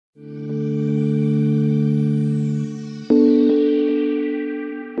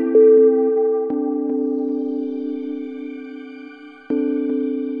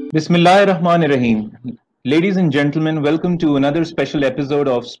Bismillahir Rahmanir Rahim. Ladies and gentlemen, welcome to another special episode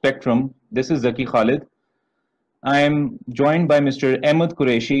of Spectrum. This is Zaki Khalid. I am joined by Mr. Ahmed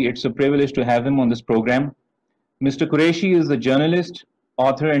Qureshi. It's a privilege to have him on this program. Mr. Qureshi is a journalist,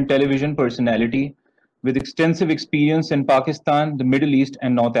 author, and television personality with extensive experience in Pakistan, the Middle East,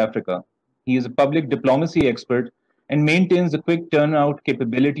 and North Africa. He is a public diplomacy expert and maintains a quick turnout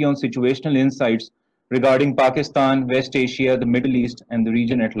capability on situational insights regarding Pakistan, West Asia, the Middle East, and the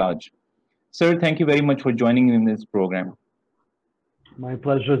region at large. Sir, thank you very much for joining me in this program. My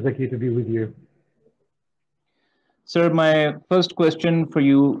pleasure, Zaki, to be with you. Sir, my first question for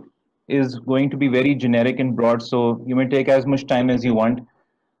you is going to be very generic and broad, so you may take as much time as you want.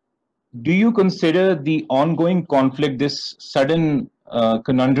 Do you consider the ongoing conflict, this sudden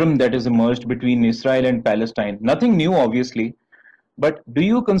conundrum that has emerged between Israel and Palestine, nothing new, obviously, but do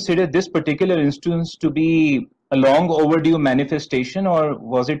you consider this particular instance to be a long overdue manifestation, or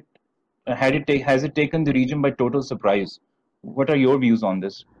has it taken the region by total surprise? What are your views on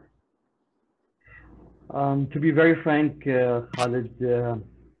this? To be very frank, Khalid,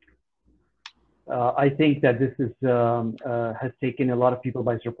 I think that this has taken a lot of people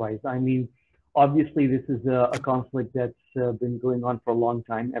by surprise. I mean, obviously, this is a conflict that's been going on for a long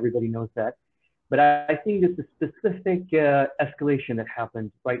time. Everybody knows that. But I think this is specific escalation that happened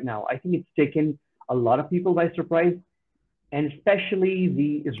right now. I think it's taken a lot of people by surprise, and especially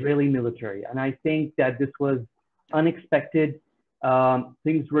the Israeli military. And I think that this was unexpected.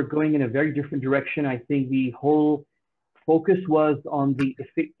 Things were going in a very different direction. I think the whole focus was on the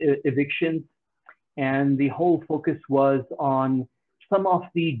evictions, and the whole focus was on some of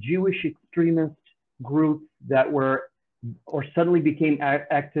the Jewish extremist groups that were or suddenly became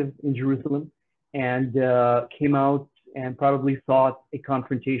active in Jerusalem and came out and probably sought a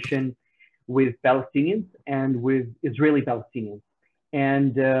confrontation with Palestinians and with Israeli Palestinians.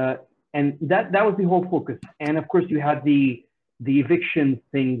 And that was the whole focus. And of course, you had the eviction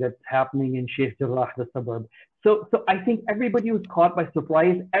thing that's happening in Sheikh Jarrah, the suburb. So I think everybody was caught by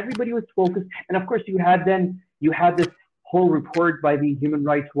surprise. Everybody was focused. And of course, you had this whole report by the Human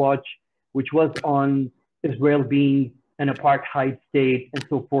Rights Watch, which was on Israel being an apartheid state and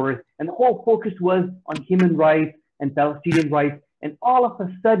so forth. And the whole focus was on human rights and Palestinian rights. And all of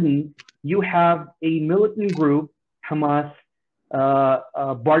a sudden, you have a militant group, Hamas,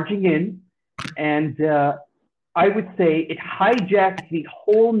 barging in. And I would say it hijacked the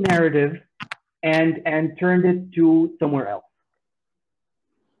whole narrative and turned it to somewhere else.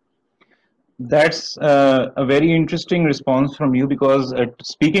 That's a very interesting response from you because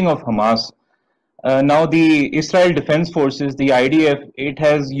speaking of Hamas, now the Israel Defense Forces, the IDF, it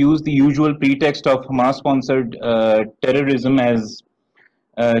has used the usual pretext of Hamas-sponsored terrorism as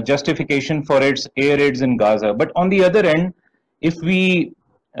justification for its air raids in Gaza. But on the other end, if we,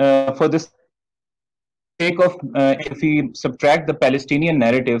 for the sake of, if we subtract the Palestinian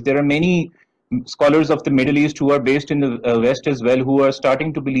narrative, there are many scholars of the Middle East who are based in the West as well, who are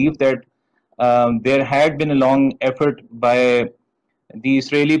starting to believe that there had been a long effort by the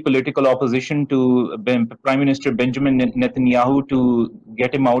Israeli political opposition to Prime Minister Benjamin Netanyahu to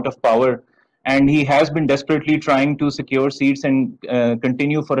get him out of power. And he has been desperately trying to secure seats and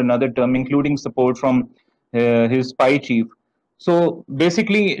continue for another term, including support from his spy chief. So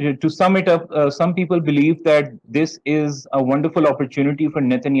basically, to sum it up, some people believe that this is a wonderful opportunity for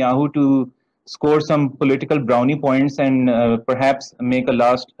Netanyahu to score some political brownie points and perhaps make a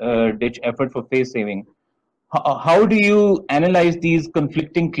last-ditch effort for face saving. How do you analyze these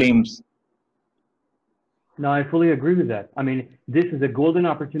conflicting claims? No, I fully agree with that. I mean, this is a golden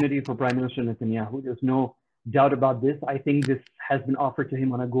opportunity for Prime Minister Netanyahu. There's no doubt about this. I think this has been offered to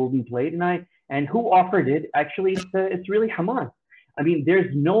him on a golden plate, and who offered it? Actually, it's really Hamas. I mean,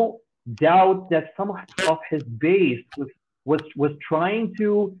 there's no doubt that some of his base was trying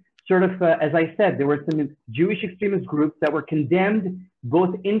to sort of, as I said, there were some Jewish extremist groups that were condemned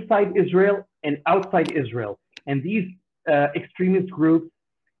both inside Israel and outside Israel. And these extremist groups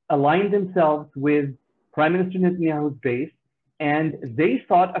aligned themselves with Prime Minister Netanyahu's base, and they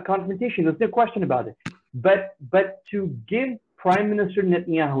sought a confrontation. There's no question about it. But to give Prime Minister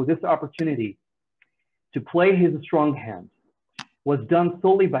Netanyahu this opportunity to play his strong hand was done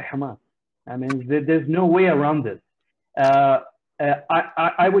solely by Hamas. I mean, there's no way around this.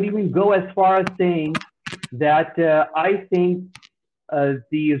 I would even go as far as saying that I think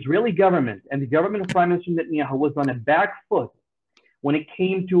the Israeli government and the government of Prime Minister Netanyahu was on a back foot when it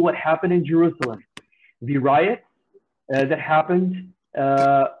came to what happened in Jerusalem. The riots that happened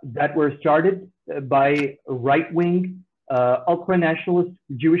that were started by right-wing, ultra-nationalist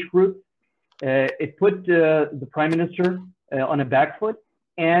Jewish groups. It put the Prime Minister on a back foot.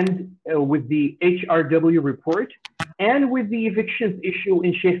 and with the HRW report, and with the evictions issue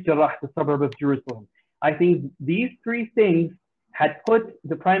in Sheikh Jarrah, the suburb of Jerusalem. I think these three things had put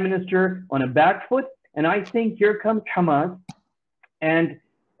the prime minister on a back foot, and I think here comes Hamas and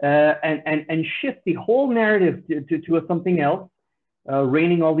shift the whole narrative to something else,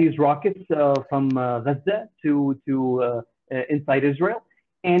 raining all these rockets from Gaza to inside Israel,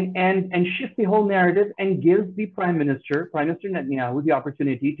 and shift the whole narrative and gives the Prime Minister Netanyahu, the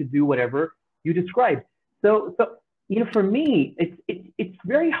opportunity to do whatever you described. So for me, it's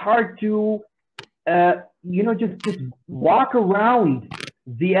very hard to just walk around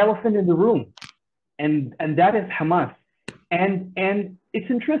the elephant in the room, and that is Hamas. And it's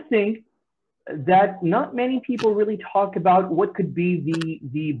interesting that not many people really talk about what could be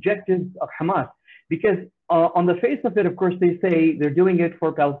the objectives of Hamas, because on the face of it, of course, they say they're doing it for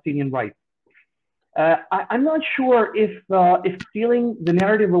Palestinian rights. I'm not sure if stealing the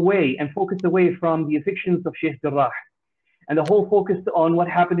narrative away and focus away from the evictions of Sheikh Jarrah and the whole focus on what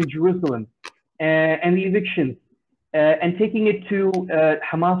happened in Jerusalem and the evictions and taking it to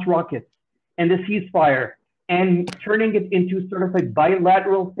Hamas rockets and the ceasefire and turning it into sort of a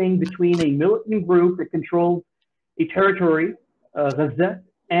bilateral thing between a militant group that controls a territory, Gaza,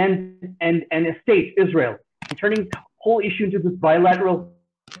 and a state, Israel, and turning the whole issue into this bilateral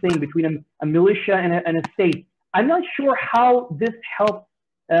thing between a militia and a state. I'm not sure how this helps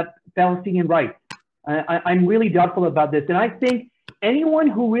Palestinian rights. I'm really doubtful about this. And I think anyone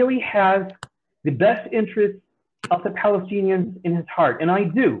who really has the best interests of the Palestinians in his heart, and I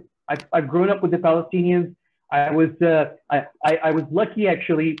do. I've grown up with the Palestinians. I was lucky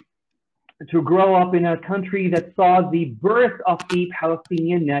actually to grow up in a country that saw the birth of the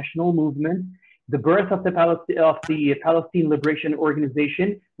Palestinian national movement, the birth of the Palestine Liberation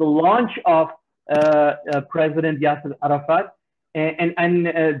Organization, the launch of President Yasser Arafat, and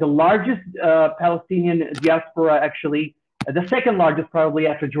the largest Palestinian diaspora, actually, the second largest probably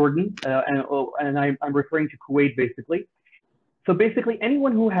after Jordan, and I'm referring to Kuwait basically. So basically,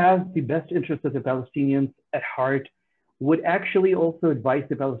 anyone who has the best interest of the Palestinians at heart would actually also advise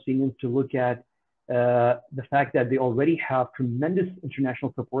the Palestinians to look at the fact that they already have tremendous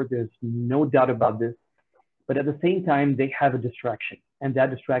international support. There's no doubt about this. But at the same time, they have a distraction. And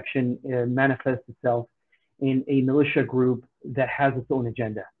that distraction manifests itself in a militia group that has its own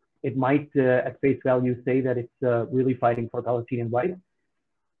agenda. It might, at face value, say that it's really fighting for Palestinian rights.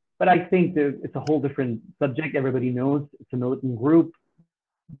 But I think it's a whole different subject. Everybody knows it's a militant group,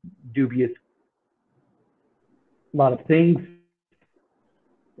 dubious, a lot of things.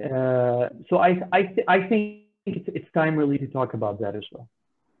 So I think it's time really to talk about that as well.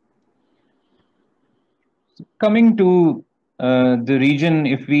 Coming to the region,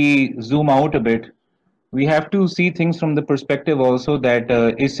 if we zoom out a bit, we have to see things from the perspective also that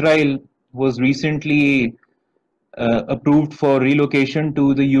Israel was recently approved for relocation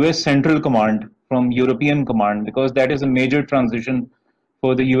to the US Central Command from European Command, because that is a major transition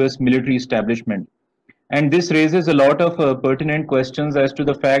for the US military establishment. And this raises a lot of pertinent questions as to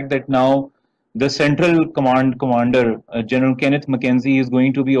the fact that now the Central Command commander, General Kenneth McKenzie, is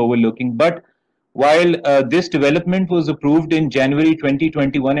going to be overlooking. But while this development was approved in January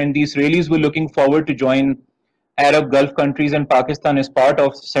 2021 and the Israelis were looking forward to join Arab Gulf countries and Pakistan as part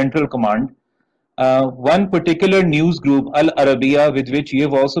of Central Command, one particular news group, Al Arabiya, with which you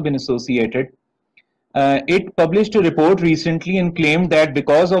have also been associated, it published a report recently and claimed that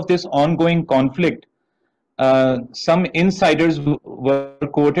because of this ongoing conflict, some insiders were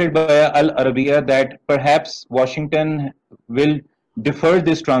quoted by Al Arabiya that perhaps Washington will defer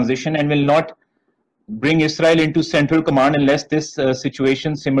this transition and will not bring Israel into Central Command unless this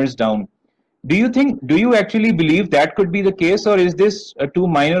situation simmers down. Do you actually believe that could be the case, or is this too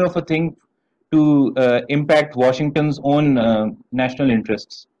minor of a thing to impact Washington's own national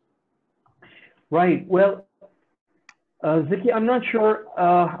interests? Right. Well, Zaki, I'm not sure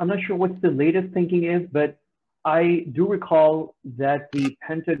what the latest thinking is, but I do recall that the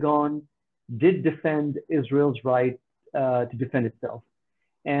Pentagon did defend Israel's right to defend itself,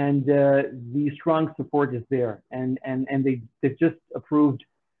 and the strong support is there, and they've just approved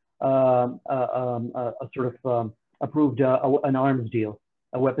an arms deal,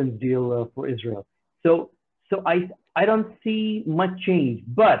 a weapons deal for Israel. So I don't see much change.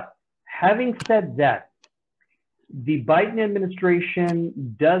 But having said that, the Biden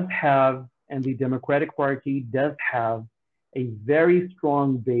administration does have, and the Democratic Party does have, a very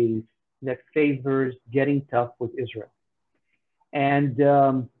strong base that favors getting tough with Israel. And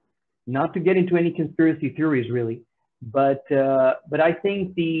not to get into any conspiracy theories, really, but I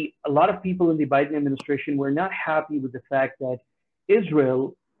think a lot of people in the Biden administration were not happy with the fact that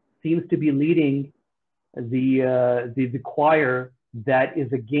Israel seems to be leading the choir that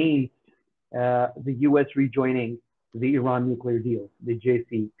is against the U.S. rejoining the Iran nuclear deal, the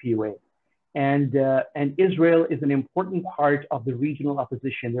JCPOA. And Israel is an important part of the regional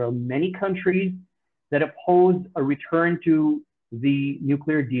opposition. There are many countries that oppose a return to the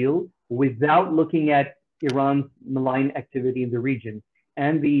nuclear deal without looking at Iran's malign activity in the region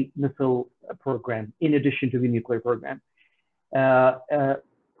and the missile program, in addition to the nuclear program. But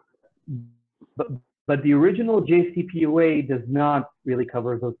the original JCPOA does not really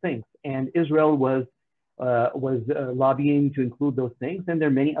cover those things. And Israel was lobbying to include those things. And there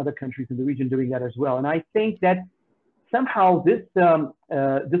are many other countries in the region doing that as well. And I think that somehow this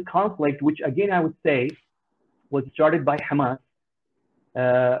conflict, which again, I would say was started by Hamas,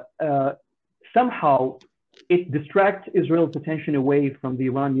 somehow it distracts Israel's attention away from the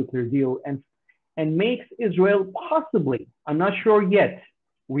Iran nuclear deal and makes Israel possibly, I'm not sure yet,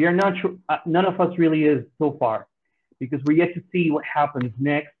 we are not sure, none of us really is so far, because we're yet to see what happens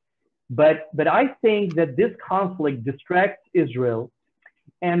next. But I think that this conflict distracts Israel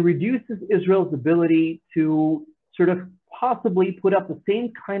and reduces Israel's ability to sort of possibly put up the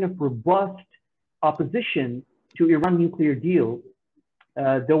same kind of robust opposition to Iran nuclear deal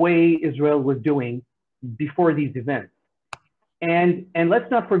the way Israel was doing before these events. And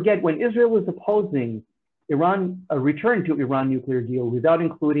let's not forget, when Israel was opposing a return to Iran nuclear deal without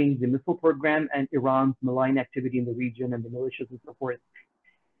including the missile program and Iran's malign activity in the region and the militias and so forth,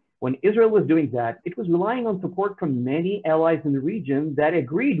 when Israel was doing that, it was relying on support from many allies in the region that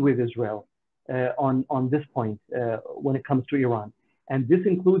agreed with Israel on this point when it comes to Iran. And this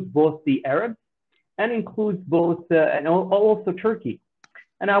includes both the Arabs and includes both, and also Turkey.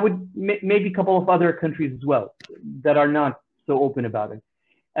 And I would maybe a couple of other countries as well that are not so open about it.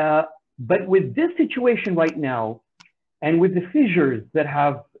 But with this situation right now, and with the fissures that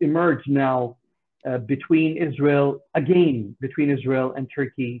have emerged now between Israel and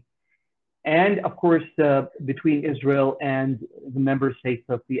Turkey, and of course between Israel and the member states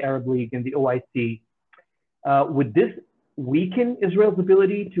of the Arab League and the OIC, would this weaken Israel's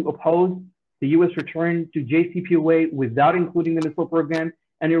ability to oppose the U.S. return to JCPOA without including the missile program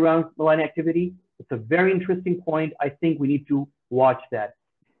and Iran's malign activity? It's a very interesting point. I think we need to watch that.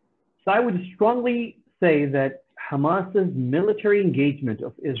 So I would strongly say that Hamas's military engagement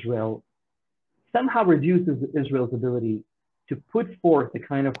of Israel somehow reduces Israel's ability to put forth the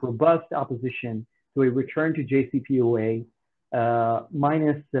kind of robust opposition to a return to JCPOA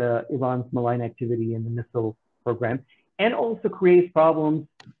minus Iran's malign activity in the missile program, and also creates problems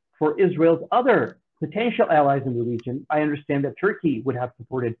for Israel's other potential allies in the region. I understand that Turkey would have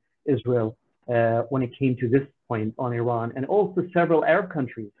supported Israel when it came to this point on Iran, and also several Arab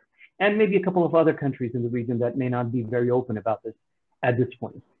countries, and maybe a couple of other countries in the region that may not be very open about this at this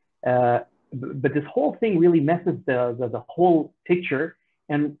point. But this whole thing really messes the whole picture.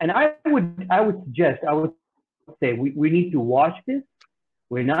 And I would say we need to watch this.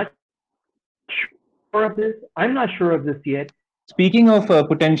 We're not sure of this. I'm not sure of this yet. Speaking of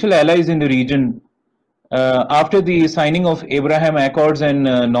potential allies in the region, after the signing of Abraham Accords and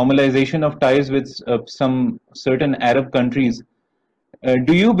normalization of ties with some certain Arab countries,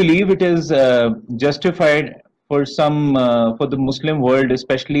 do you believe it is justified for the Muslim world,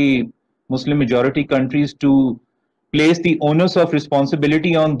 especially Muslim majority countries, to place the onus of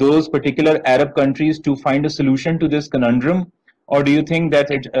responsibility on those particular Arab countries to find a solution to this conundrum? Or do you think that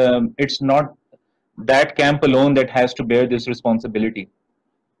it's not that camp alone that has to bear this responsibility?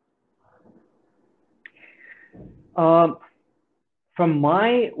 From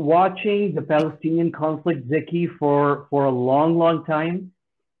my watching the Palestinian conflict, Zeki, for a long time,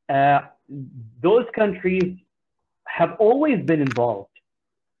 those countries have always been involved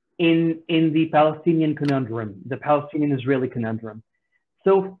in the Palestinian conundrum, the Palestinian-Israeli conundrum.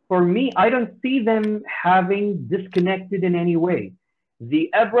 So for me, I don't see them having disconnected in any way.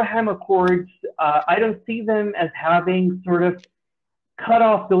 The Abraham Accords, I don't see them as having sort of cut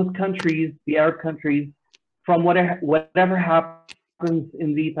off those countries, the Arab countries, from whatever happens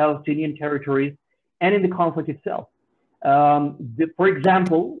in the Palestinian territories and in the conflict itself. For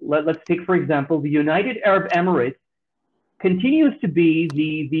example, let's take for example, the United Arab Emirates continues to be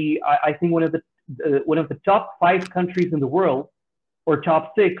I think one of the top 5 countries in the world, or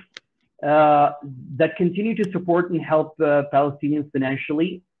top 6, that continue to support and help Palestinians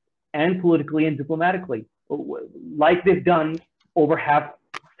financially and politically and diplomatically, like they've done over half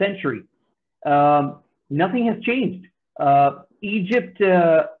century. Nothing has changed. Egypt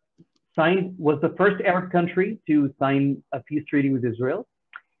was the first Arab country to sign a peace treaty with Israel,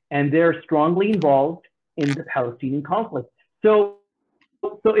 and they're strongly involved in the Palestinian conflict. So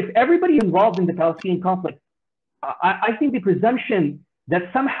so if everybody involved in the Palestinian conflict, I think the presumption that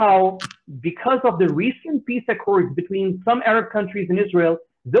somehow, because of the recent peace accords between some Arab countries and Israel,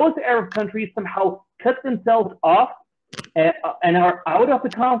 those Arab countries somehow cut themselves off and are out of the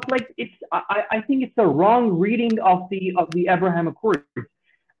conflict. I think it's a wrong reading of the Abraham Accords.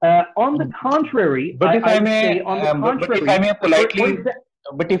 On the contrary, but if I may,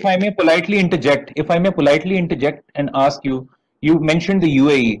 but if I may politely interject and ask you, you mentioned the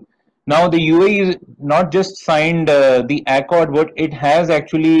UAE. Now the UAE is not just signed the accord, but it has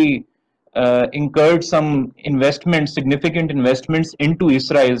actually incurred some investments, significant investments into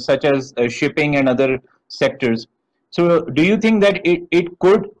Israel, such as shipping and other sectors. So do you think that it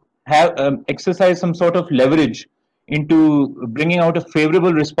could have exercise some sort of leverage into bringing out a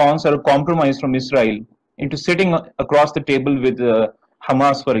favorable response or a compromise from Israel into sitting across the table with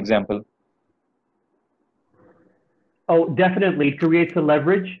Hamas, for example? Oh, definitely. It creates a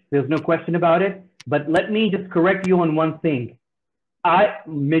leverage. There's no question about it. But let me just correct you on one thing.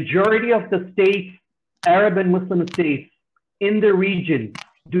 Majority of the states, Arab and Muslim states in the region,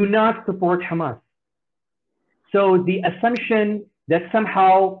 do not support Hamas. So the assumption that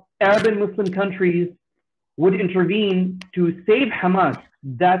somehow Arab and Muslim countries would intervene to save Hamas,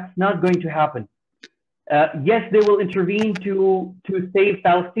 that's not going to happen. Yes, they will intervene to save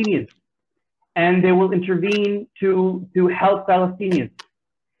Palestinians, and they will intervene to help Palestinians,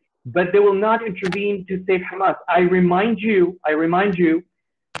 but they will not intervene to save Hamas. I remind you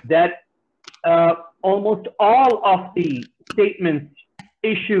that almost all of the statements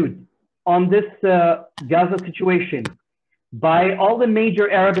issued on this Gaza situation by all the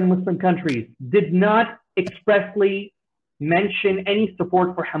major Arab and Muslim countries did not expressly mention any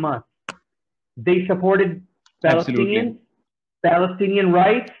support for Hamas. They supported Palestinians, Palestinian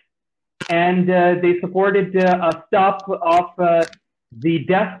rights, and they supported a stop of the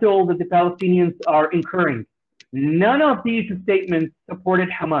death toll that the Palestinians are incurring. None of these statements supported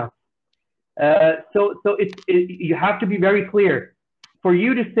Hamas. So you have to be very clear. For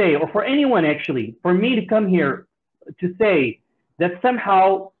you to say, or for anyone actually, for me to come here to say that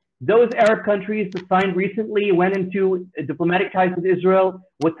somehow those Arab countries that signed recently went into diplomatic ties with Israel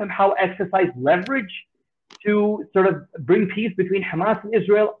would somehow exercise leverage to sort of bring peace between Hamas and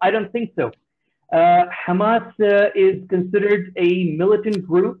Israel, I don't think so. Hamas is considered a militant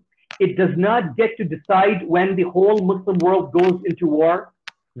group. It does not get to decide when the whole Muslim world goes into war.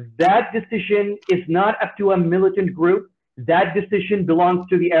 That decision is not up to a militant group. That decision belongs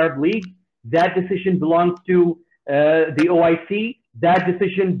to the Arab League. That decision belongs to the OIC. That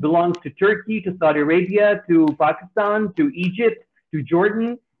decision belongs to Turkey, to Saudi Arabia, to Pakistan, to Egypt, to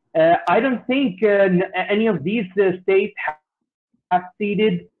Jordan. I don't think any of these states have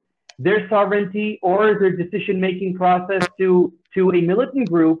ceded their sovereignty or their decision-making process to a militant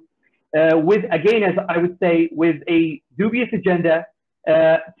group with, again, as I would say, with a dubious agenda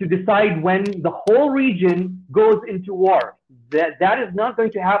to decide when the whole region goes into war. That is not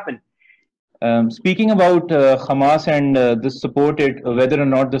going to happen. Speaking about Hamas and the support whether or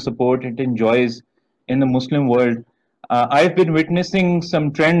not the support it enjoys in the Muslim world, I've been witnessing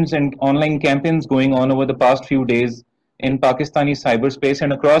some trends and online campaigns going on over the past few days in Pakistani cyberspace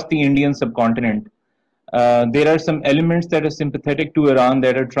and across the Indian subcontinent. There are some elements that are sympathetic to Iran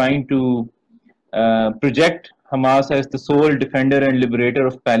that are trying to project Hamas as the sole defender and liberator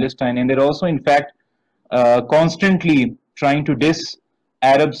of Palestine, and they're also, in fact, constantly trying to diss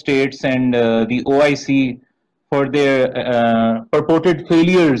Arab states and the OIC for their purported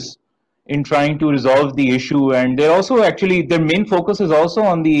failures in trying to resolve the issue. And they're also actually, their main focus is also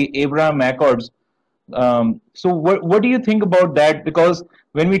on the Abraham Accords. So what do you think about that? Because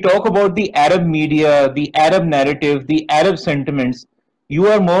when we talk about the Arab media, the Arab narrative, the Arab sentiments, you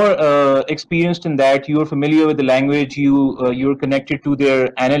are more experienced in that. You are familiar with the language. You're connected to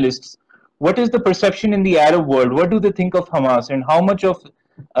their analysts. What is the perception in the Arab world? What do they think of Hamas, and how much of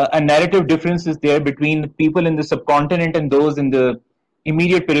a narrative difference is there between people in the subcontinent and those in the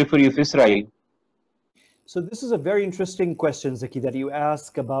immediate periphery of Israel? So this is a very interesting question, Zaki, that you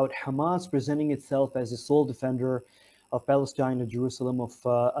ask about Hamas presenting itself as a sole defender of Palestine and Jerusalem, of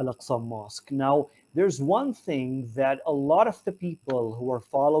Al-Aqsa Mosque. Now, there's one thing that a lot of the people who are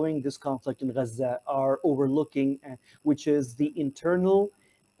following this conflict in Gaza are overlooking, which is the internal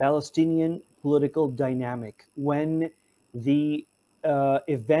Palestinian political dynamic. When the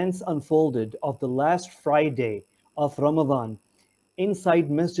events unfolded of the last Friday of Ramadan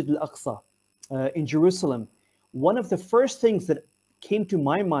inside Masjid al-Aqsa in Jerusalem, one of the first things that came to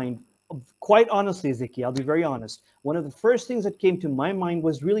my mind, quite honestly, Zaki, I'll be very honest, one of the first things that came to my mind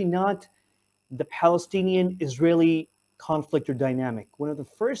was really not the Palestinian-Israeli conflict or dynamic. One of the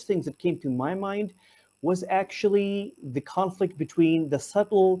first things that came to my mind was actually the conflict between the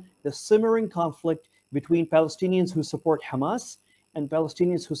simmering conflict between Palestinians who support Hamas and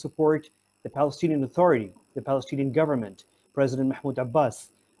Palestinians who support the Palestinian Authority, the Palestinian government, President Mahmoud Abbas,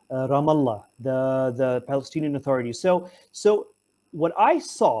 Ramallah, the Palestinian Authority. So what I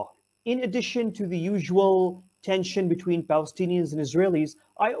saw, in addition to the usual tension between Palestinians and Israelis,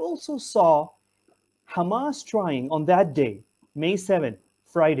 I also saw Hamas trying on that day, May 7th,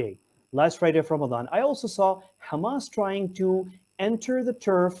 Friday, last Friday of Ramadan, I also saw Hamas trying to enter the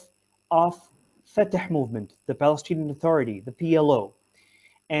turf of Fatah movement, the Palestinian Authority, the PLO,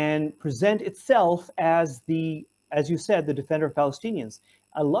 and present itself as as you said, the defender of Palestinians.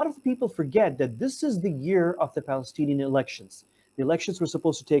 A lot of people forget that this is the year of the Palestinian elections. The elections were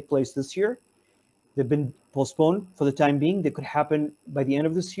supposed to take place this year. They've been postponed for the time being. They could happen by the end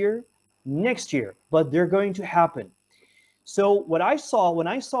of this year, next year, but they're going to happen. So what I saw, when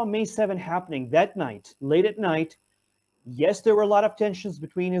I saw May 7 happening that night, late at night, yes, there were a lot of tensions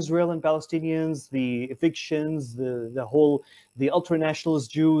between Israel and Palestinians, the evictions, the ultra-nationalist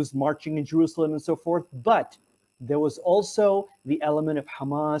Jews marching in Jerusalem and so forth, but there was also the element of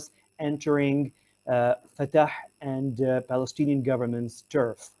Hamas entering Fatah and Palestinian government's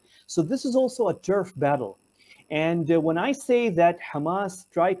turf. So this is also a turf battle. And when I say that Hamas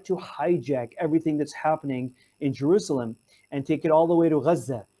tried to hijack everything that's happening in Jerusalem and take it all the way to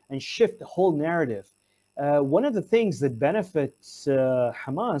Gaza and shift the whole narrative, one of the things that benefits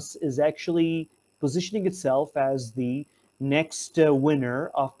Hamas is actually positioning itself as the next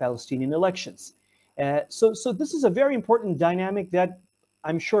winner of Palestinian elections. So this is a very important dynamic that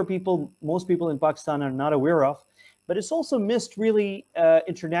I'm sure most people in Pakistan are not aware of, but it's also missed really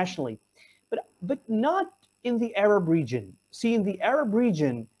internationally, but not in the Arab region. See, in the Arab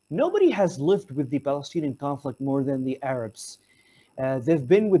region, nobody has lived with the Palestinian conflict more than the Arabs. They've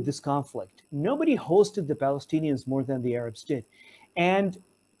been with this conflict. Nobody hosted the Palestinians more than the Arabs did. And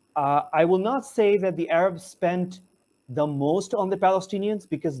I will not say that the Arabs spent the most on the Palestinians,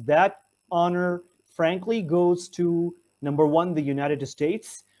 because that honor, frankly, goes to, number one, the United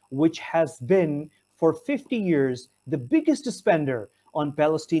States, which has been for 50 years the biggest spender on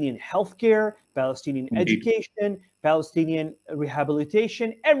Palestinian healthcare, Palestinian education, Palestinian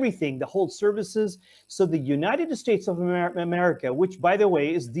rehabilitation, everything, the whole services. So the United States of America, which, by the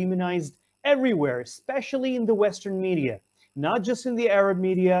way, is demonized everywhere, especially in the Western media, not just in the Arab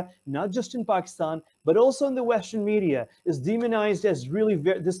media, not just in Pakistan, but also in the Western media, is demonized as really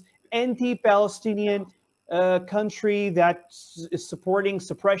this anti-Palestinian country that is supporting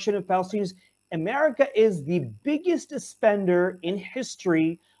suppression of Palestinians. America is the biggest spender in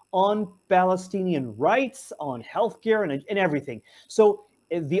history on Palestinian rights, on healthcare, and everything. So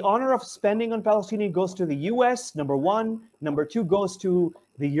the honor of spending on Palestinians goes to the US, number one. Number two goes to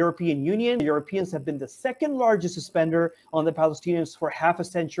the European Union. The Europeans have been the second largest spender on the Palestinians for half a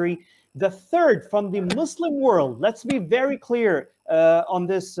century. The third from the Muslim world, let's be very clear on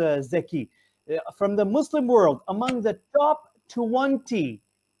this, Zeki. From the Muslim world, among the top 20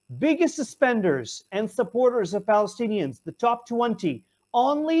 biggest spenders and supporters of Palestinians, the top 20,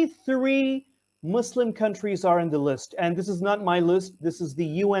 only 3 Muslim countries are in the list. And this is not my list. This is the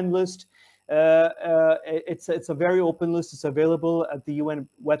UN list. It's a very open list. It's available at the UN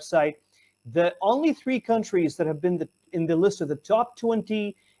website. The only 3 countries that have been in the list of the top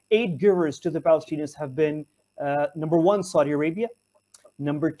 28 givers to the Palestinians have been, number 1, Saudi Arabia,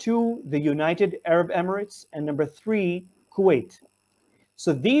 number 2, the United Arab Emirates, and number 3, Kuwait.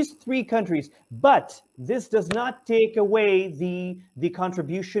 So these 3 countries, but this does not take away the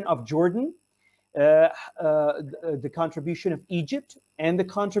contribution of Jordan, the contribution of Egypt, and the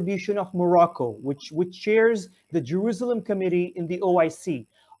contribution of Morocco, which chairs the Jerusalem Committee in the OIC.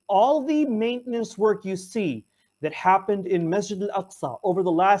 All the maintenance work you see that happened in Masjid al-Aqsa over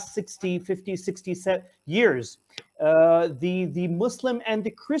the last 60, 50, 60 years, the Muslim and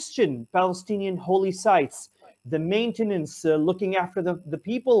the Christian Palestinian holy sites, the maintenance, looking after the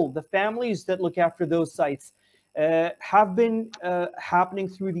people, the families that look after those sites, have been happening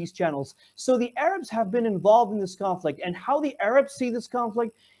through these channels. So the Arabs have been involved in this conflict, and how the Arabs see this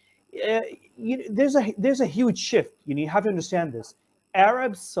conflict, there's a huge shift. You have to understand this.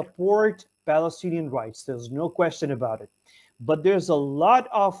 Arabs support Palestinian rights. There's no question about it. But there's a lot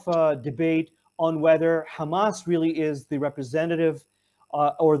of debate on whether Hamas really is the representative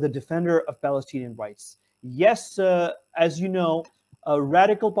or the defender of Palestinian rights. Yes, as you know,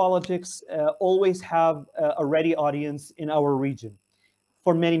 radical politics always have a ready audience in our region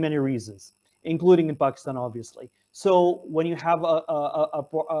for many, many reasons, including in Pakistan, obviously. So when you have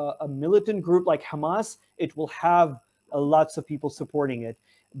a militant group like Hamas, it will have lots of people supporting it.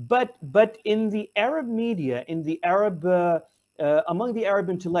 But in the Arab media, in the Arab among the Arab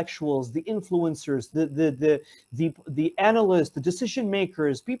intellectuals, the influencers, the analysts, the decision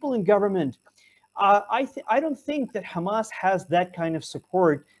makers, people in government, I don't think that Hamas has that kind of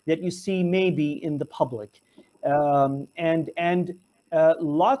support that you see maybe in the public, and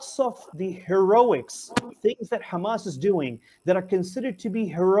lots of the heroics things that Hamas is doing that are considered to be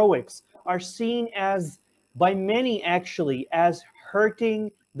heroics are seen as by many actually as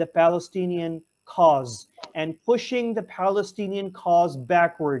hurting the Palestinian cause and pushing the Palestinian cause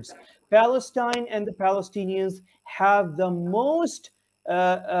backwards. Palestine and the Palestinians have the most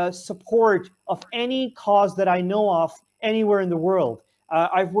support of any cause that I know of anywhere in the world.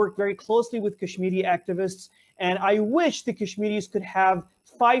 I've worked very closely with Kashmiri activists, and I wish the Kashmiris could have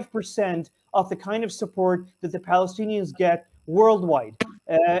 5% of the kind of support that the Palestinians get worldwide.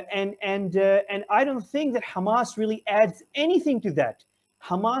 And I don't think that Hamas really adds anything to that.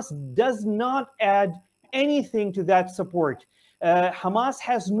 Hamas does not add anything to that support. Hamas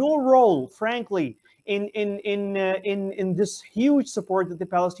has no role, frankly, in this huge support that the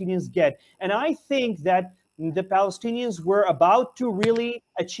Palestinians get. And I think that the Palestinians were about to really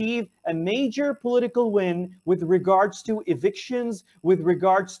achieve a major political win with regards to evictions, with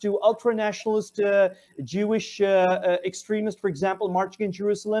regards to ultra-nationalist Jewish extremists, for example, marching in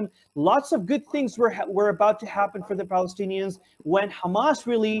Jerusalem. Lots of good things were about to happen for the Palestinians when Hamas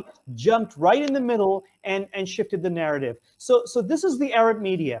really jumped right in the middle and shifted the narrative. So this is the Arab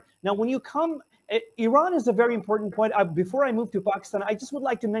media. Now, when you come, Iran is a very important point. Before I move to Pakistan, I just would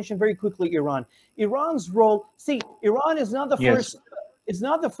like to mention very quickly Iran. Iran's role. See, Iran is not the first. It's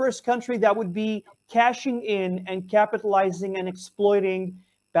not the first country that would be cashing in and capitalizing and exploiting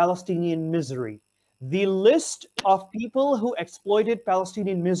Palestinian misery. The list of people who exploited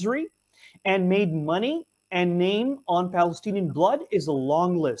Palestinian misery and made money and name on Palestinian blood is a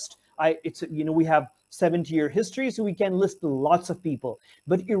long list. We have 70-year history, so we can list lots of people.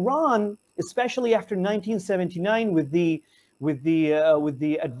 But Iran, especially after 1979, with the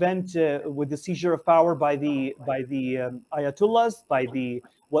seizure of power by the Ayatollahs, by the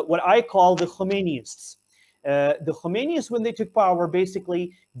what I call the Khomeinyists. The Khomeinyists, when they took power,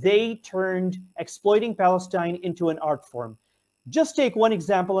 basically they turned exploiting Palestine into an art form. Just take one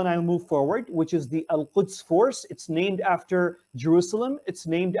example and I'll move forward, which is the Al-Quds Force. It's named after Jerusalem. It's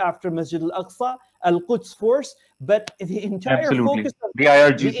named after Masjid al-Aqsa, Al-Quds Force. But the entire focus of the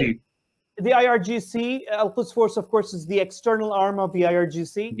IRGC. The IRGC, Al-Quds Force, of course, is the external arm of the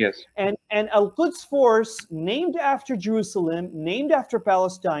IRGC. Yes. And Al-Quds Force, named after Jerusalem, named after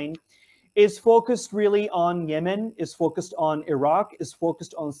Palestine, is focused really on Yemen, is focused on Iraq, is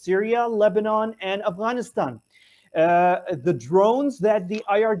focused on Syria, Lebanon, and Afghanistan. The drones that the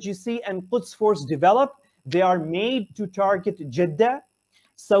IRGC and Quds Force develop, they are made to target Jeddah,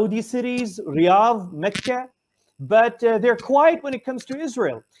 Saudi cities, Riyadh, Mecca, but they're quiet when it comes to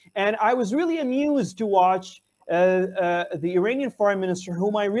Israel. And I was really amused to watch the Iranian foreign minister,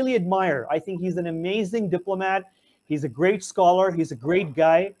 whom I really admire. I think he's an amazing diplomat. He's a great scholar. He's a great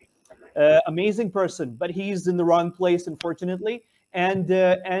guy, amazing person, but he's in the wrong place, unfortunately. And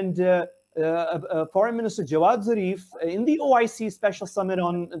Foreign Minister Jawad Zarif in the OIC Special Summit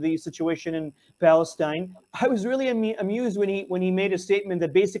on the situation in Palestine, I was really amused when he made a statement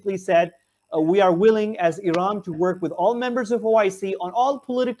that basically said, we are willing as Iran to work with all members of OIC on all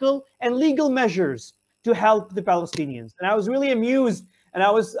political and legal measures to help the Palestinians. And I was really amused, and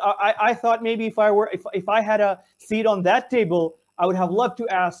I thought maybe if I had a seat on that table, I would have loved to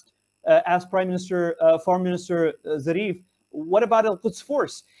ask Foreign Minister Zarif, what about Al-Quds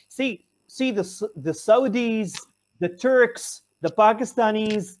Force? See the Saudis, the Turks, the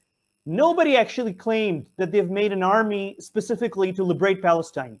Pakistanis, nobody actually claimed that they've made an army specifically to liberate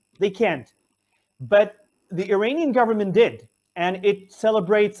Palestine. They can't. But the Iranian government did, and it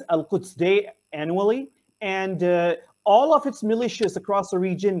celebrates Al-Quds Day annually, and all of its militias across the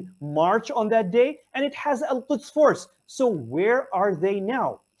region march on that day, and it has Al-Quds Force. So where are they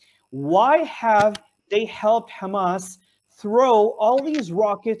now? Why have they helped Hamas throw all these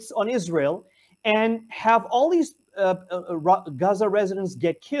rockets on Israel and have all these Gaza residents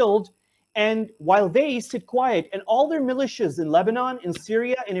get killed, and while they sit quiet, and all their militias in Lebanon, in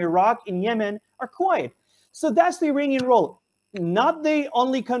Syria, in Iraq, in Yemen are quiet? So that's the Iranian role. Not the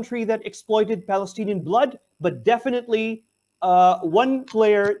only country that exploited Palestinian blood, but definitely one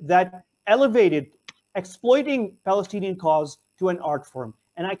player that elevated exploiting Palestinian cause to an art form.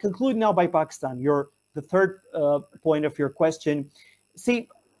 And I conclude now by Pakistan, the third point of your question. See,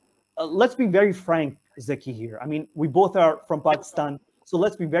 let's be very frank, Zaki, here. I mean, we both are from Pakistan, so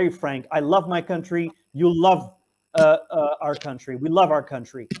let's be very frank. I love my country. You love our country. We love our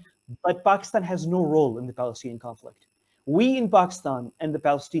country. But Pakistan has no role in the Palestinian conflict. We in Pakistan and the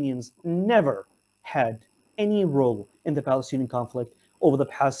Palestinians never had any role in the Palestinian conflict over the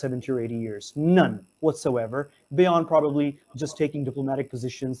past 70 or 80 years. None whatsoever, beyond probably just taking diplomatic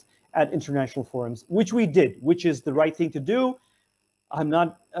positions at international forums, which we did, which is the right thing to do. I'm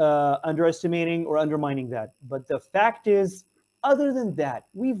not underestimating or undermining that. But the fact is, other than that,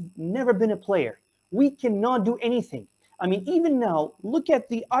 we've never been a player. We cannot do anything. I mean, even now, look at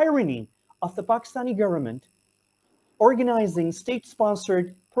the irony of the Pakistani government organizing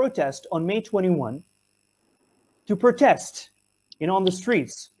state-sponsored protest on May 21 to protest, on the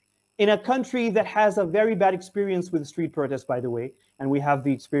streets in a country that has a very bad experience with street protests, by the way. And we have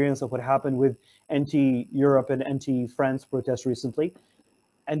the experience of what happened with anti-Europe and anti-France protests recently.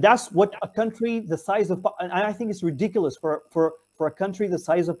 And that's what a country the size of, and I think it's ridiculous for a country the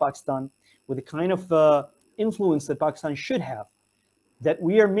size of Pakistan, with the kind of influence that Pakistan should have, that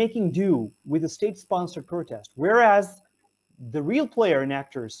we are making do with a state-sponsored protest. Whereas the real player and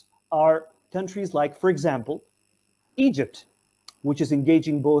actors are countries like, for example, Egypt, which is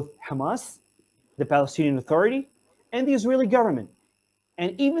engaging both Hamas, the Palestinian Authority, and the Israeli government.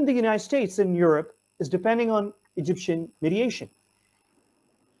 And even the United States and Europe is depending on Egyptian mediation.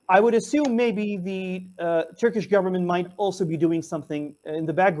 I would assume maybe the Turkish government might also be doing something in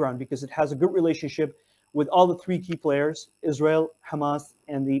the background because it has a good relationship with all the three key players, Israel, Hamas,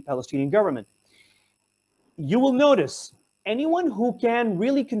 and the Palestinian government. You will notice anyone who can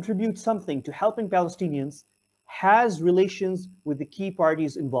really contribute something to helping Palestinians has relations with the key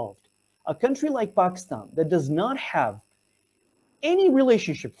parties involved. A country like Pakistan that does not have any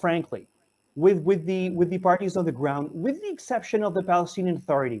relationship, frankly, with the parties on the ground, with the exception of the Palestinian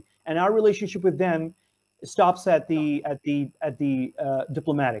Authority, and our relationship with them stops at the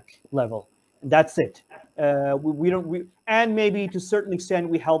diplomatic level. That's it. And maybe to a certain extent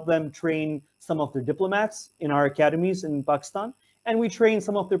we help them train some of their diplomats in our academies in Pakistan, and we train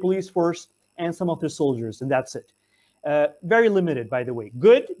some of their police force and some of their soldiers, and that's it. Very limited, by the way.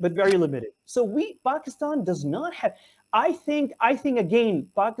 Good, but very limited. So Pakistan does not have. I think again,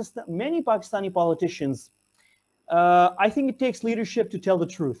 many Pakistani politicians. I think it takes leadership to tell the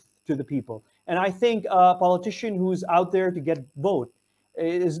truth to the people, and I think a politician who's out there to get vote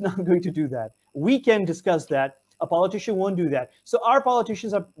is not going to do that. We can discuss that. A politician won't do that. So our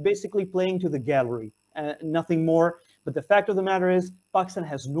politicians are basically playing to the gallery, nothing more. But the fact of the matter is, Pakistan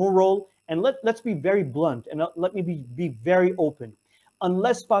has no role. And let's be very blunt, and let me be very open.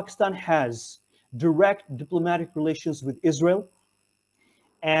 Unless Pakistan has direct diplomatic relations with Israel,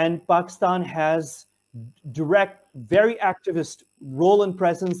 and Pakistan has direct, very activist role and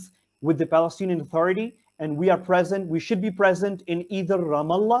presence with the Palestinian Authority, and we should be present in either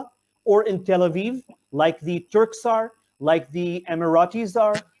Ramallah or in Tel Aviv, like the Turks are, like the Emiratis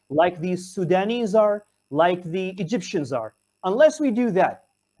are, like the Sudanese are, like the Egyptians are. Unless we do that,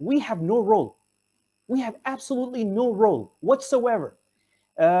 we have no role. We have absolutely no role whatsoever.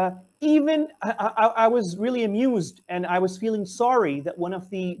 I was really amused, and I was feeling sorry that one of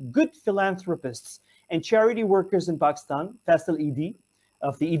the good philanthropists and charity workers in Pakistan, Faisal Eidi,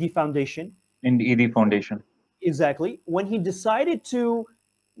 of the Eidi Foundation. In the Eidi Foundation. Exactly. When he decided to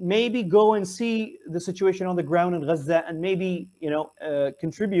maybe go and see the situation on the ground in Gaza and maybe,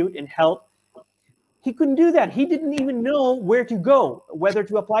 contribute and help, he couldn't do that. He didn't even know where to go, whether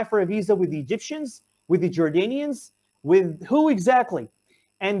to apply for a visa with the Egyptians, with the Jordanians, with who exactly.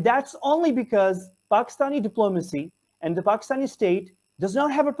 And that's only because Pakistani diplomacy and the Pakistani state does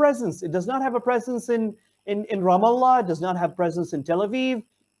not have a presence. It does not have a presence in Ramallah. It does not have presence in Tel Aviv.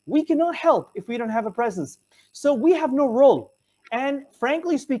 We cannot help if we don't have a presence. So we have no role. And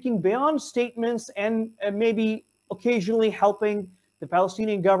frankly speaking, beyond statements and maybe occasionally helping the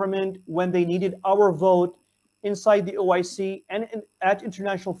Palestinian government when they needed our vote inside the OIC and at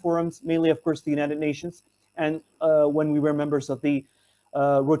international forums, mainly, of course, the United Nations, and when we were members of the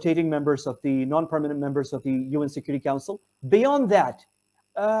rotating members of the non-permanent members of the UN Security Council. Beyond that,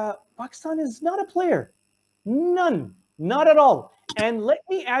 Pakistan is not a player. None, not at all. And let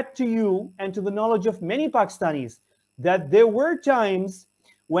me add to you and to the knowledge of many Pakistanis that there were times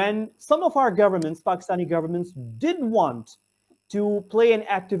when some of our governments, Pakistani governments, did want to play an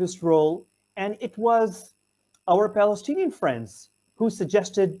activist role, and it was our Palestinian friends who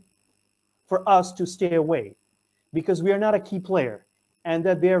suggested for us to stay away because we are not a key player, and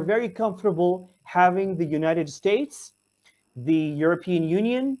that they are very comfortable having the United States, the European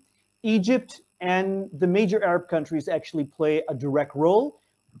Union, Egypt, and the major Arab countries actually play a direct role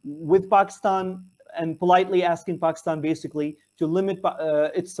with Pakistan, and politely asking Pakistan basically to limit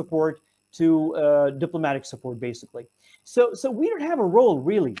its support diplomatic support, basically. So we don't have a role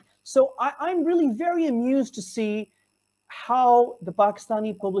really. So I'm really very amused to see how the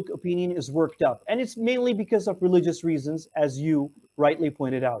Pakistani public opinion is worked up. And it's mainly because of religious reasons, as you rightly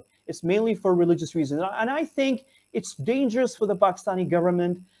pointed out. It's mainly for religious reasons. And I think it's dangerous for the Pakistani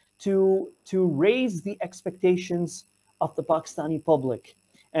government to raise the expectations of the Pakistani public.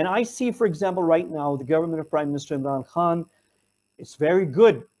 And I see, for example, right now, the government of Prime Minister Imran Khan, it's very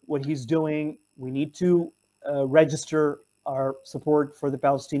good what he's doing. We need to register our support for the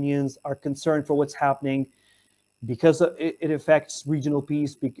Palestinians, our concern for what's happening, because it affects regional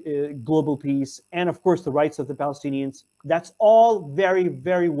peace, global peace, and of course the rights of the Palestinians. That's all very,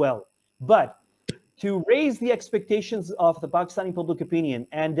 very well. But to raise the expectations of the Pakistani public opinion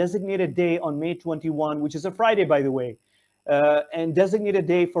and designate a day on May 21, which is a Friday, by the way, and designate a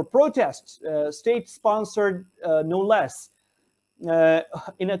day for protests, state-sponsored no less,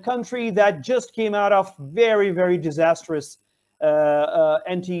 in a country that just came out of very, very disastrous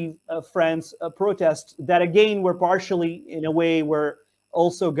anti-France protests that again were partially, in a way, were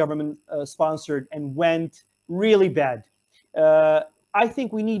also government sponsored and went really bad. I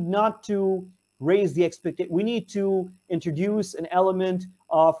think we need not to raise the expectation. We need to introduce an element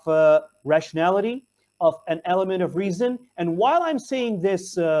of rationality, of an element of reason. And while I'm saying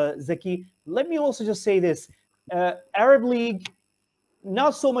this, Zaki, let me also just say this. Arab League,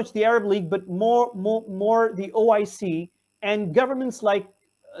 not so much the Arab League, but more the OIC and governments like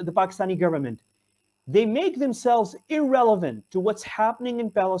the Pakistani government, they make themselves irrelevant to what's happening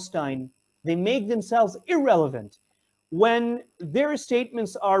in Palestine. They make themselves irrelevant when their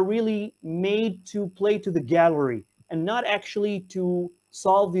statements are really made to play to the gallery and not actually to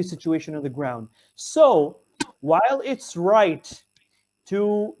solve the situation on the ground. So while it's right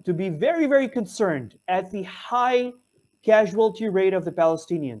to be very, very concerned at the high casualty rate of the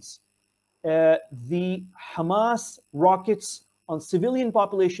Palestinians, the Hamas rockets on civilian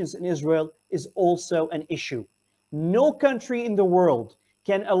populations in Israel is also an issue. No country in the world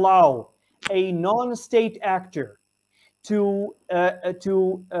can allow a non-state actor to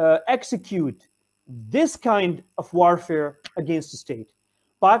execute this kind of warfare against the state.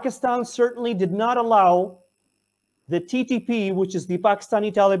 Pakistan certainly did not allow the TTP, which is the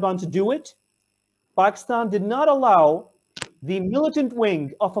Pakistani Taliban, to do it. Pakistan did not allow the militant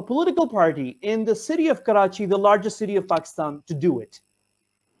wing of a political party in the city of Karachi, the largest city of Pakistan, to do it.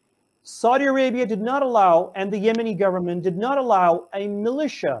 Saudi Arabia did not allow, and the Yemeni government did not allow, a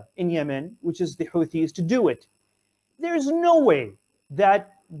militia in Yemen, which is the Houthis, to do it. There's no way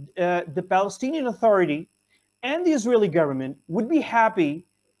that the Palestinian Authority and the Israeli government would be happy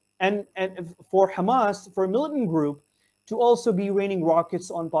and for Hamas, for a militant group, to also be raining rockets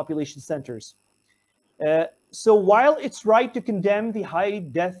on population centers. So while it's right to condemn the high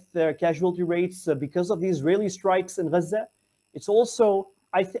death casualty rates because of the Israeli strikes in Gaza, it's also,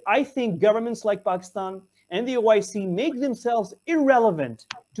 I think governments like Pakistan and the OIC make themselves irrelevant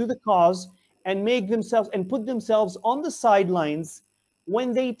to the cause and make themselves and put themselves on the sidelines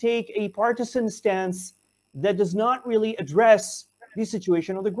when they take a partisan stance that does not really address the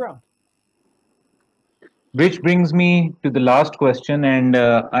situation on the ground. Which brings me to the last question, and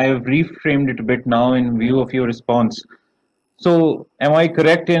I have reframed it a bit now in view of your response. So, am I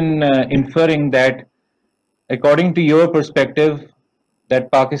correct in inferring that, according to your perspective,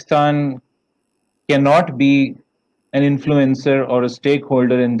 that Pakistan cannot be an influencer or a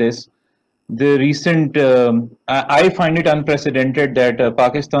stakeholder in this? The recent, I find it unprecedented that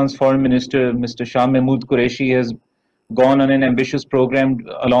Pakistan's Foreign Minister, Mr. Shah Mahmood Qureshi, has gone on an ambitious program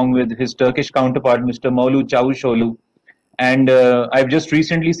along with his Turkish counterpart, Mr. Maulud Çavuşoğlu. And I've just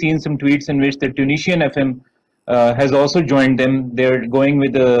recently seen some tweets in which the Tunisian FM has also joined them. They're going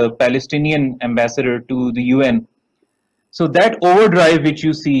with the Palestinian ambassador to the UN. So that overdrive which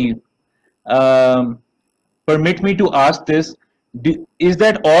you see, permit me to ask this, is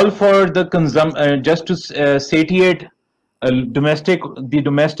that all for the just to satiate the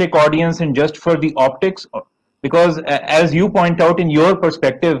domestic audience and just for the optics? Because as you point out in your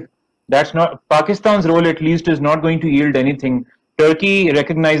perspective, that's not Pakistan's role, at least, is not going to yield anything. Turkey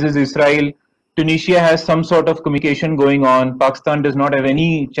recognizes Israel. Tunisia has some sort of communication going on. Pakistan does not have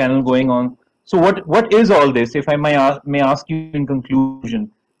any channel going on. So what is all this, if I may ask you in conclusion?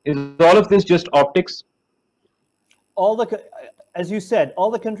 Is all of this just optics? As you said,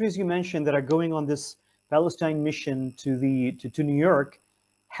 all the countries you mentioned that are going on this Palestine mission to New York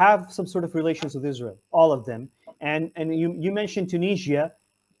have some sort of relations with Israel, all of them. And you mentioned Tunisia.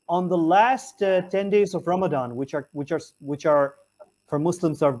 On the last 10 days of Ramadan, which are for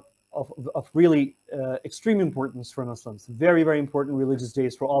Muslims are of really extreme importance for Muslims. Very, very important religious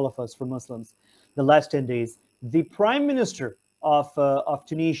days for all of us, for Muslims. The last 10 days. The Prime Minister of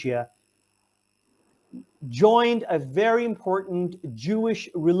Tunisia joined a very important Jewish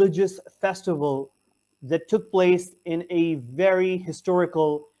religious festival that took place in a very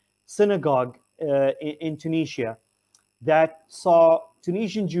historical synagogue in Tunisia that saw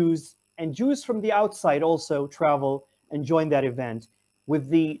Tunisian Jews and Jews from the outside also travel and join that event, with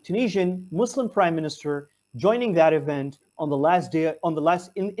the Tunisian Muslim Prime Minister joining that event on the last day, in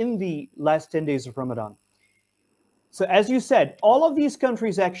the last 10 days of Ramadan. So as you said, all of these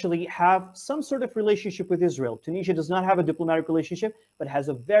countries actually have some sort of relationship with Israel. Tunisia does not have a diplomatic relationship, but has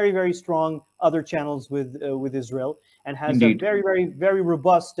a very, very strong other channels with Israel, and has Indeed. a very, very, very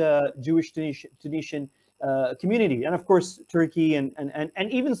robust Jewish Tunisian community. And of course, Turkey and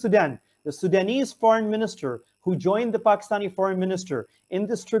even Sudan. The Sudanese foreign minister who joined the Pakistani foreign minister in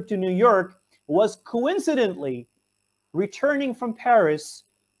this trip to New York was coincidentally returning from Paris,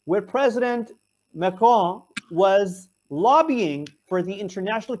 where President Macron was lobbying for the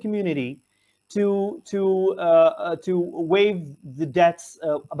international community to waive the debts,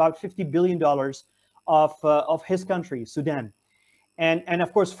 about $50 billion of his country, Sudan, and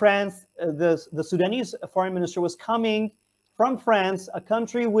of course France. The Sudanese foreign minister was coming from France, a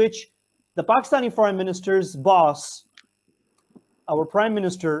country which the Pakistani foreign minister's boss, our prime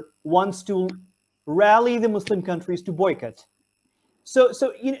minister, wants to rally the Muslim countries to boycott. So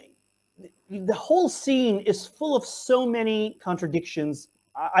you know, the whole scene is full of so many contradictions.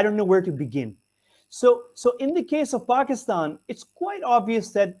 I don't know where to begin. So in the case of Pakistan, it's quite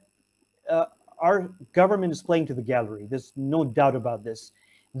obvious that our government is playing to the gallery. There's no doubt about this.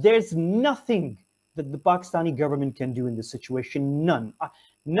 There's nothing that the Pakistani government can do in this situation. None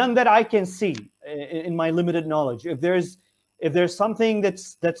that I can see in my limited knowledge. If there's something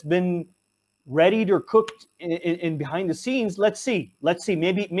that's been readied or cooked in behind the scenes, let's see.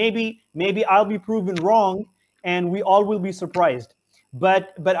 Maybe I'll be proven wrong, and we all will be surprised.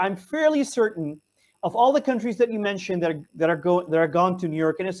 But I'm fairly certain of all the countries that you mentioned that are gone to New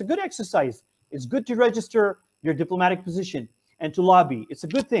York, and it's a good exercise. It's good to register your diplomatic position and to lobby. It's a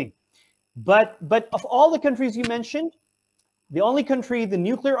good thing. But of all the countries you mentioned, the only country, the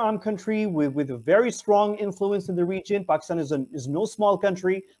nuclear armed country with a very strong influence in the region, Pakistan is no small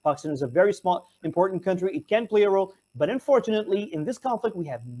country. Pakistan is a very small, important country. It can play a role. But unfortunately, in this conflict, we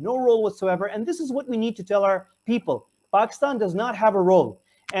have no role whatsoever. And this is what we need to tell our people. Pakistan does not have a role.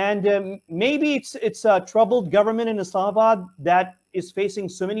 And maybe it's a troubled government in Islamabad that is facing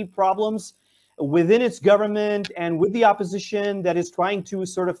so many problems within its government and with the opposition that is trying to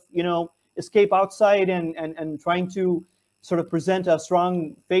sort of, escape outside and trying to sort of present a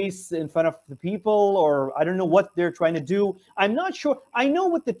strong face in front of the people, or I don't know what they're trying to do. I'm not sure. I know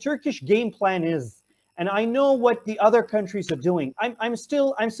what the Turkish game plan is, and I know what the other countries are doing. I'm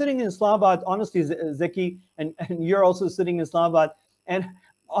sitting in Islamabad, honestly, Zeki, and you're also sitting in Islamabad, and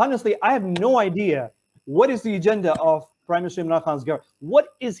honestly, I have no idea what is the agenda of Prime Minister Imran Khan's government. What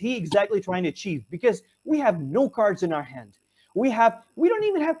is he exactly trying to achieve? Because we have no cards in our hand. We don't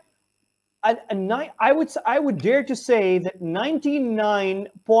even have. I would dare to say that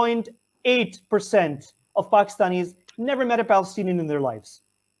 99.8% of Pakistanis never met a Palestinian in their lives.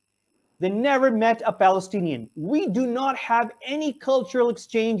 They never met a Palestinian. We do not have any cultural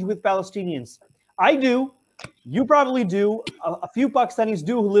exchange with Palestinians. I do. You probably do. A few Pakistanis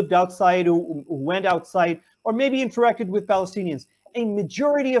do who lived outside, who went outside, or maybe interacted with Palestinians. A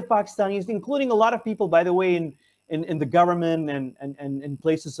majority of Pakistanis, including a lot of people, by the way, in the government and in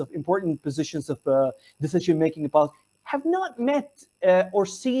places of important positions of decision-making, have not met or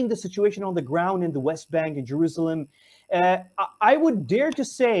seen the situation on the ground in the West Bank and Jerusalem. I would dare to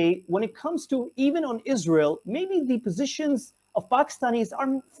say, when it comes to even on Israel, maybe the positions of Pakistanis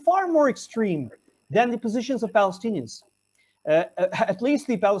are far more extreme than the positions of Palestinians. At least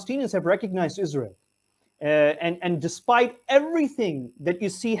the Palestinians have recognized Israel. And despite everything that you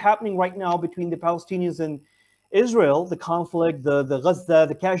see happening right now between the Palestinians and Israel, the conflict, the Gaza,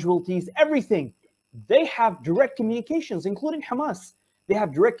 the casualties, everything, they have direct communications, including Hamas. They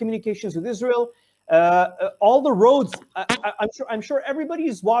have direct communications with Israel. All the roads, I'm sure everybody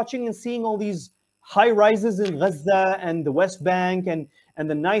is watching and seeing all these high rises in Gaza and the West Bank and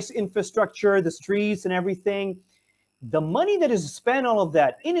the nice infrastructure, the streets and everything. The money that is spent, all of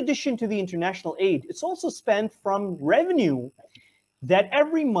that, in addition to the international aid, it's also spent from revenue that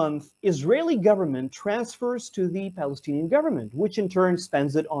every month Israeli government transfers to the Palestinian government, which in turn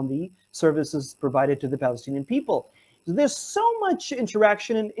spends it on the services provided to the Palestinian people. So there's so much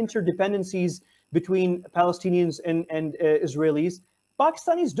interaction and interdependencies between Palestinians and Israelis.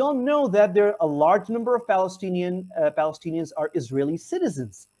 Pakistanis don't know that there are a large number of Palestinians are Israeli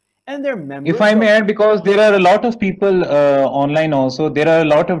citizens, and they're If members I may of. add, because there are a lot of people online also, there are a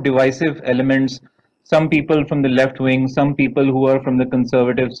lot of divisive elements. Some people from the left wing, some people who are from the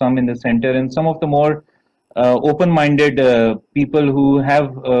conservative, some in the center, and some of the more open-minded people who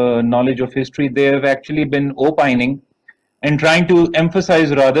have knowledge of history. They have actually been opining and trying to emphasize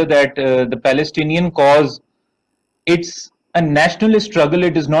rather that the Palestinian cause, it's a nationalist struggle.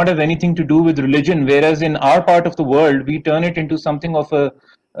 It does not have anything to do with religion. Whereas in our part of the world, we turn it into something of a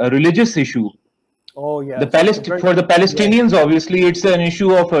religious issue. Oh The yes, very For the yes. Palestinians, obviously, it's an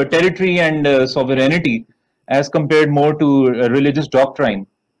issue of territory and sovereignty, as compared more to religious doctrine.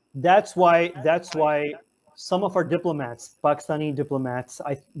 That's why some of our diplomats, Pakistani diplomats,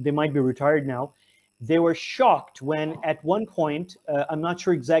 they might be retired now. They were shocked when, at one point, I'm not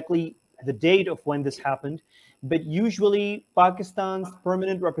sure exactly the date of when this happened, but usually Pakistan's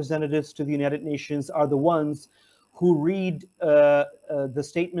permanent representatives to the United Nations are the ones who read the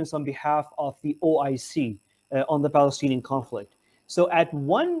statements on behalf of the OIC on the Palestinian conflict. So, at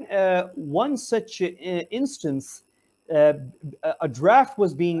one such instance, uh, a draft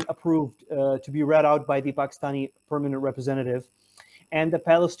was being approved to be read out by the Pakistani permanent representative, and the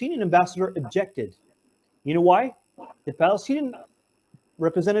Palestinian ambassador objected. You know why? The Palestinian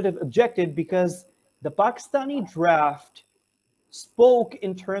representative objected because the Pakistani draft spoke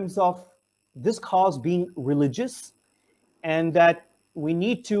in terms of this cause being religious, and that we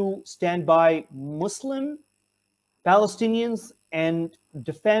need to stand by Muslim Palestinians and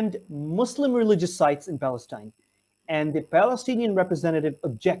defend Muslim religious sites in Palestine. And the Palestinian representative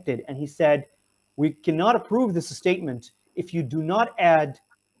objected, and he said, we cannot approve this statement if you do not add,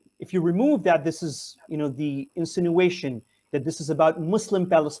 if you remove that this is, the insinuation that this is about Muslim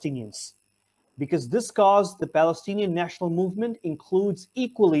Palestinians. Because this cause, the Palestinian national movement, includes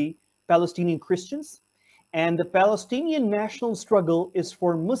equally Palestinian Christians, and the Palestinian national struggle is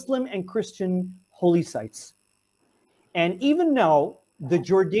for Muslim and Christian holy sites. And even now, the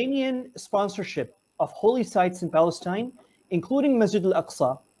Jordanian sponsorship of holy sites in Palestine, including Masjid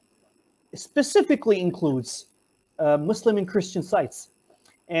al-Aqsa, specifically includes Muslim and Christian sites.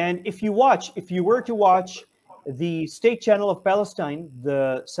 And if you were to watch the state channel of Palestine,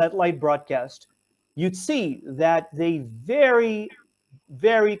 the satellite broadcast, you'd see that they very,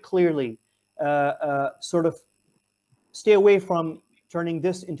 very clearly sort of stay away from turning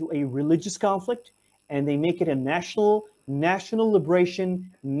this into a religious conflict, and they make it a national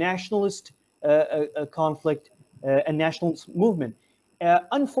liberation, nationalist conflict, a nationalist movement.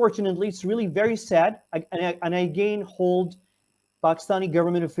 Unfortunately, it's really very sad, and I again hold Pakistani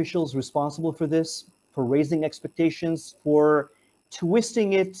government officials responsible for this, for raising expectations, for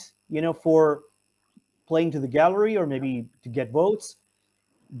twisting it, for playing to the gallery or maybe to get votes.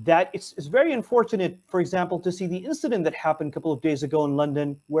 That it's very unfortunate, for example, to see the incident that happened a couple of days ago in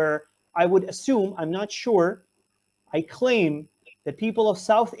London, where I would assume, I'm not sure, I claim that people of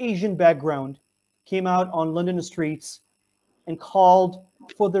South Asian background came out on London streets and called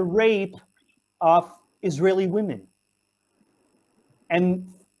for the rape of Israeli women. And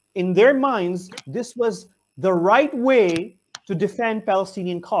in their minds, this was the right way to defend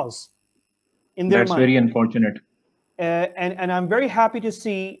Palestinian cause. In their That's mind. very unfortunate. And I'm very happy to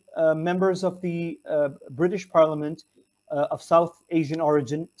see members of the British Parliament of South Asian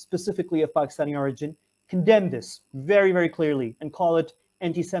origin, specifically of Pakistani origin, condemn this very, very clearly and call it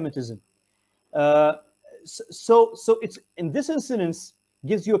anti-Semitism. So it's, in this instance,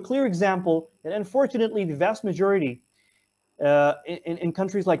 gives you a clear example that unfortunately the vast majority in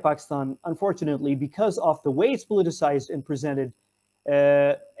countries like Pakistan, unfortunately, because of the way it's politicized and presented,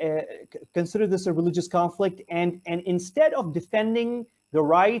 consider this a religious conflict, and instead of defending the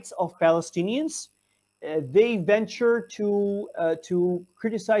rights of Palestinians, they venture to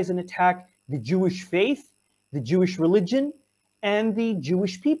criticize and attack the Jewish faith, the Jewish religion, and the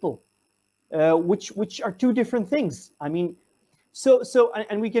Jewish people, which are two different things. I mean,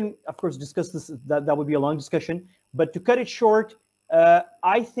 and we can of course discuss this. That would be a long discussion. But to cut it short,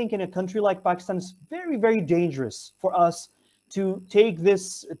 I think in a country like Pakistan, it's very, very dangerous for us to take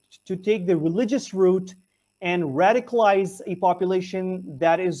the religious route and radicalize a population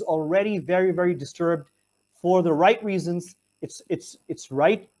that is already very, very disturbed for the right reasons. It's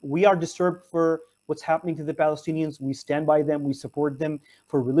right. We are disturbed for what's happening to the Palestinians. We stand by them. We support them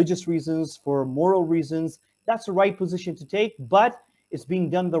for religious reasons, for moral reasons. That's the right position to take, but it's being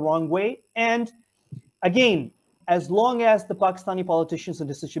done the wrong way. And again, as long as the Pakistani politicians and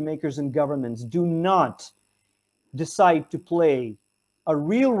decision makers and governments do not decide to play a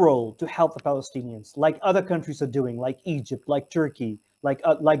real role to help the Palestinians, like other countries are doing, like Egypt, like Turkey,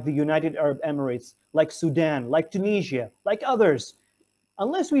 like the United Arab Emirates, like Sudan, like Tunisia, like others.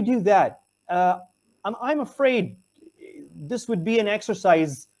 Unless we do that, I'm afraid this would be an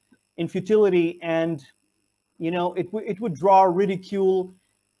exercise in futility, and it would draw ridicule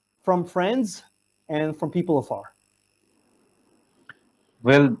from friends and from people afar.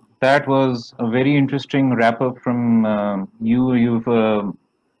 Well, that was a very interesting wrap up from you. You've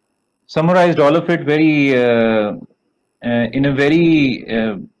summarized all of it very in a very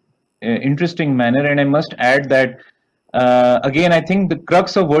interesting manner, and I must add that again, I think the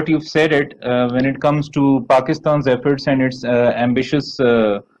crux of what you've said when it comes to Pakistan's efforts and its ambitious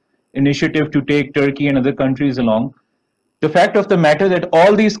initiative to take Turkey and other countries along. The fact of the matter that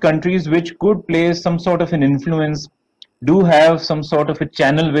all these countries which could play some sort of an influence do have some sort of a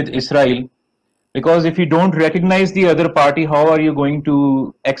channel with Israel, because if you don't recognize the other party, how are you going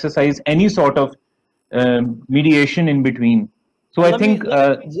to exercise any sort of mediation in between? So I think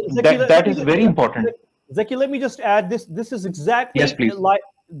that is very important. Zaki, let me just add this. This is exactly like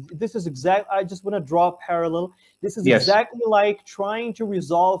this is exact. I just want to draw a parallel. This is exactly like trying to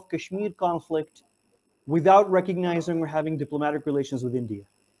resolve Kashmir conflict without recognizing we're having diplomatic relations with India.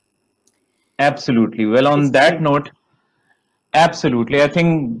 Absolutely. Well, on that note, absolutely. I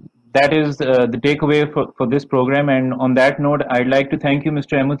think that is the takeaway for this program. And on that note, I'd like to thank you,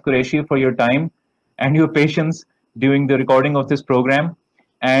 Mr. Ahmed Qureshi, for your time and your patience during the recording of this program.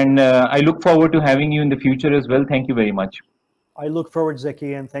 And I look forward to having you in the future as well. Thank you very much. I look forward,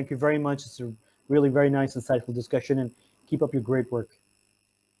 Zaki, and thank you very much. It's a really very nice, insightful discussion, and keep up your great work.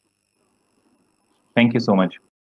 Thank you so much.